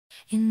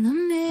In the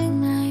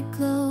midnight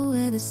glow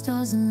where the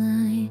stars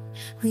align,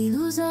 we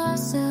lose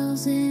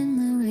ourselves in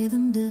the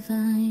rhythm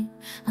divine.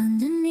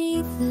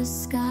 Underneath the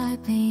sky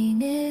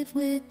painted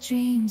with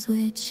dreams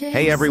which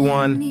Hey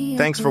everyone,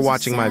 thanks for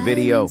watching my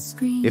video.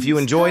 If you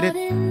enjoyed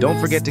it, don't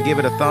forget to give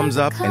it a thumbs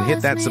up and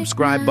hit that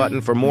subscribe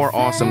button for more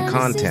awesome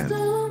content.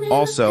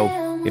 Also,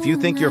 if you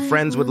think your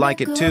friends would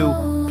like it too,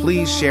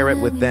 please share it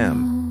with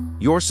them.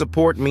 Your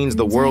support means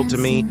the world to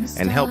me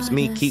and helps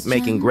me keep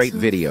making great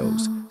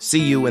videos. See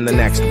you in the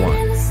next one.